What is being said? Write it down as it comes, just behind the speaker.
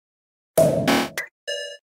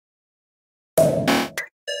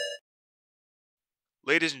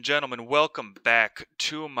Ladies and gentlemen, welcome back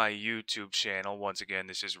to my YouTube channel. Once again,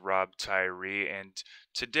 this is Tyree, and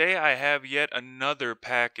today I have yet another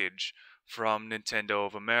package from Nintendo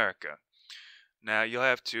of America. Now, you'll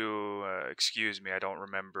have to excuse me, I don't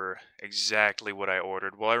remember exactly what I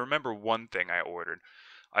ordered. Well, I remember one thing I ordered.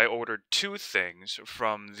 I ordered two things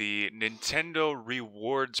from the Nintendo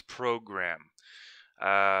Rewards program.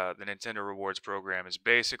 The Nintendo Rewards program is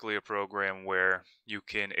basically a program where you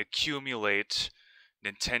can accumulate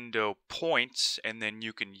Nintendo points, and then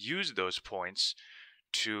you can use those points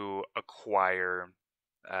to acquire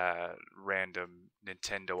random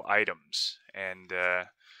Nintendo items. And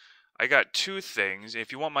I got two things.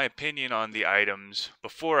 If you want my opinion on the items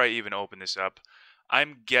before I even open this up,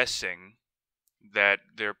 I'm guessing that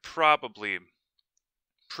they're probably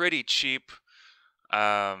pretty cheap.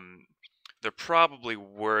 They're probably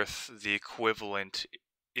worth the equivalent,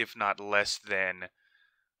 if not less than,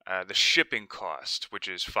 the shipping cost, which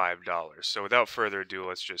is $5. So without further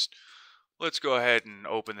ado, let's go ahead and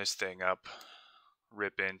open this thing up,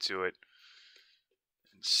 rip into it,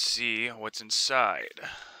 and see what's inside.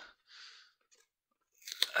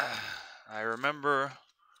 I remember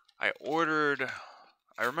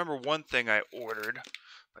one thing I ordered,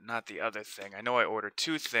 but not the other thing. I know I ordered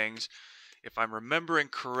two things. If I'm remembering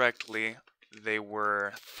correctly, they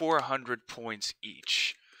were 400 points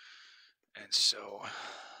each. And so,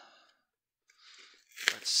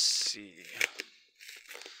 let's see.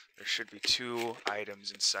 There should be two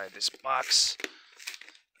items inside this box,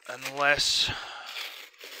 unless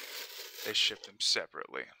they ship them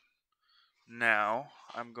separately. Now,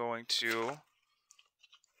 I'm going to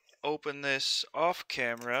open this off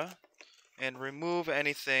camera and remove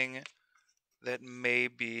anything that may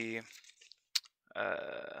be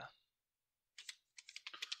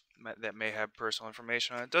that may have personal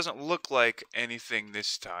information on it. It doesn't look like anything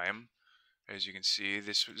this time. As you can see,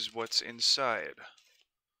 this is what's inside.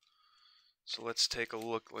 So let's take a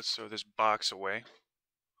look. Let's throw this box away.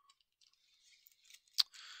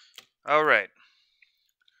 Alright.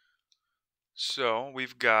 So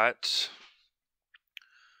we've got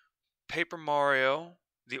Paper Mario,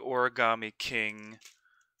 the Origami King.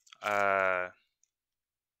 What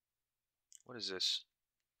is this?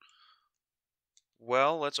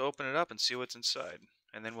 Well, let's open it up and see what's inside.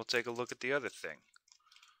 And then we'll take a look at the other thing.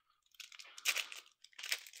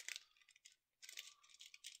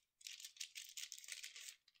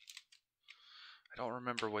 I don't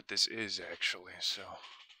remember what this is, actually, so...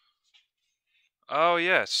 Oh,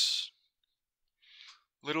 yes.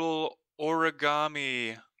 Little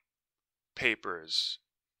origami papers.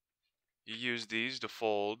 You use these to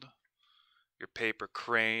fold your paper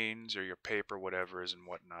cranes or your paper whatevers and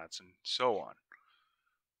whatnots and so on.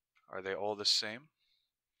 Are they all the same?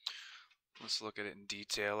 Let's look at it in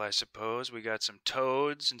detail, I suppose. We got some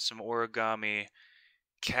toads and some origami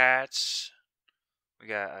cats. We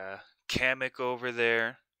got a Kamek over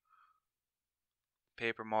there.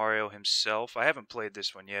 Paper Mario himself. I haven't played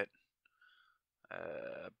this one yet.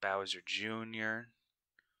 Bowser Jr.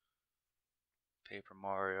 Paper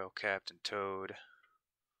Mario, Captain Toad.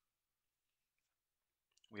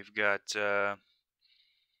 We've got that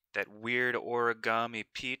weird origami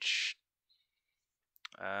Peach.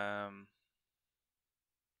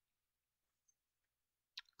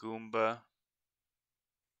 Goomba.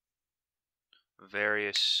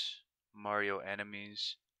 Various Mario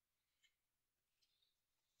enemies.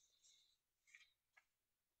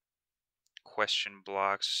 Question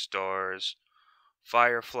blocks, stars.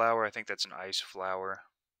 Fire flower, I think that's an ice flower.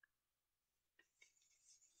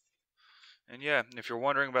 And yeah, if you're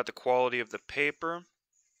wondering about the quality of the paper,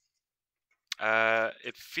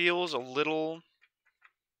 it feels a little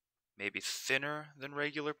maybe thinner than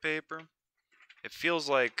regular paper. It feels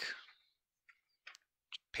like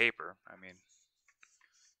paper, I mean.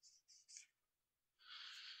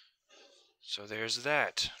 So there's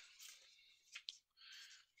that.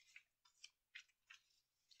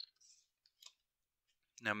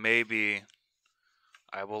 Now maybe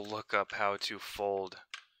I will look up how to fold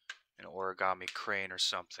an origami crane or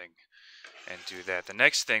something and do that. The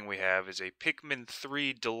next thing we have is a Pikmin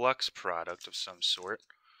 3 Deluxe product of some sort.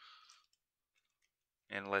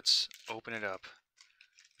 And let's open it up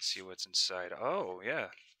and see what's inside. Oh, yeah.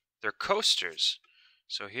 They're coasters.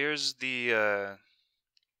 So here's the,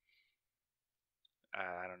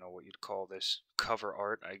 I don't know what you'd call this. Cover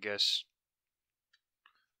art, I guess.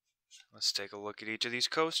 Let's take a look at each of these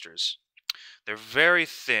coasters. They're very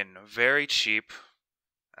thin, very cheap.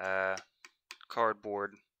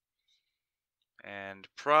 Cardboard. And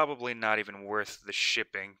probably not even worth the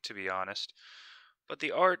shipping, to be honest. But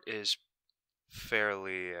the art is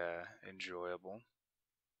fairly enjoyable.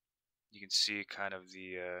 You can see kind of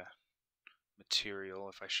the material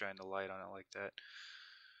if I shine the light on it like that.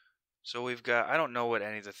 So we've got, I don't know what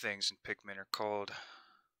any of the things in Pikmin are called.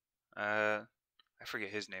 I forget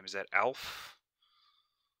his name. Is that Alf?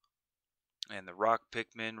 And the rock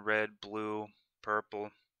Pikmin, red, blue,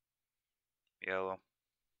 purple, yellow.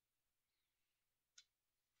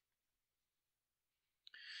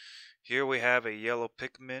 Here we have a yellow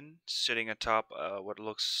Pikmin sitting atop what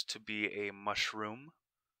looks to be a mushroom.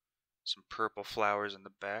 Some purple flowers in the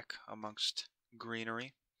back amongst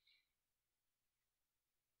greenery.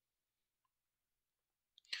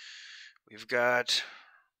 We've got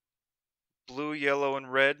blue, yellow,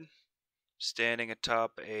 and red standing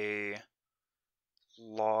atop a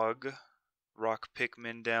log. Rock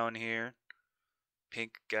Pikmin down here.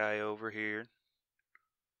 Pink guy over here.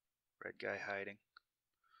 Red guy hiding.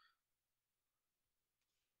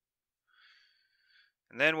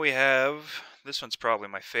 And then we have, this one's probably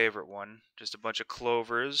my favorite one, just a bunch of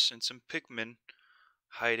clovers and some Pikmin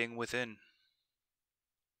hiding within.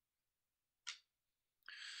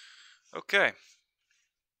 Okay.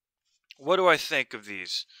 What do I think of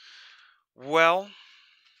these? Well,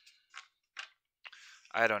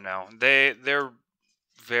 I don't know. They're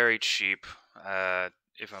very cheap,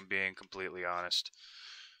 if I'm being completely honest.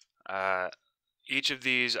 Each of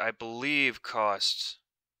these, I believe, costs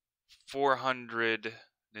 400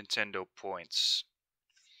 Nintendo points.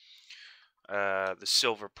 The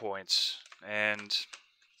silver points. And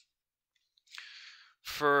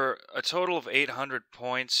for a total of 800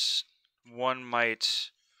 points, one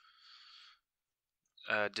might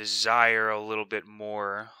desire a little bit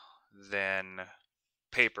more than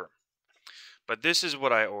paper. But this is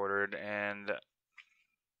what I ordered, and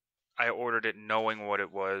I ordered it knowing what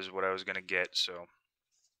it was, what I was going to get, so.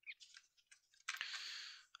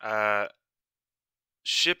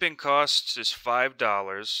 Shipping costs is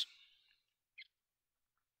 $5.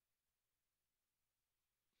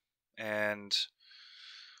 And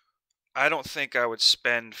I don't think I would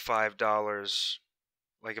spend $5.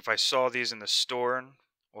 Like, if I saw these in the store,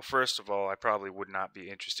 well, first of all, I probably would not be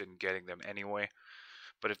interested in getting them anyway.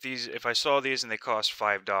 But if I saw these and they cost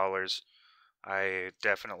 $5, I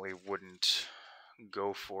definitely wouldn't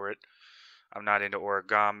go for it. I'm not into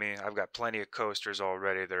origami. I've got plenty of coasters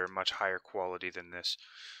already that are much higher quality than this.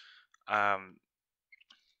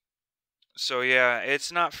 So yeah,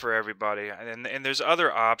 it's not for everybody. And there's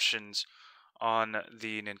other options on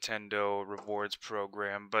the Nintendo Rewards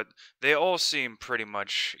program, but they all seem pretty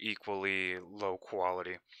much equally low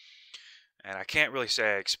quality. And I can't really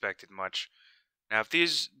say I expected much. Now, if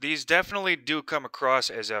these definitely do come across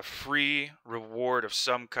as a free reward of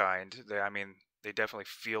some kind, they definitely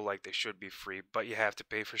feel like they should be free, but you have to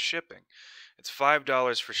pay for shipping. It's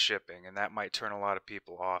 $5 for shipping, and that might turn a lot of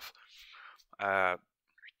people off.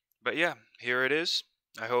 But yeah, here it is.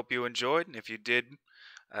 I hope you enjoyed, and if you did,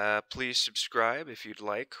 please subscribe if you'd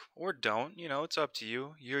like, or don't. You know, it's up to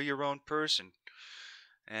you. You're your own person.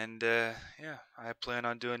 And yeah, I plan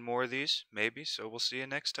on doing more of these, maybe, so we'll see you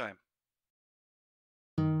next time.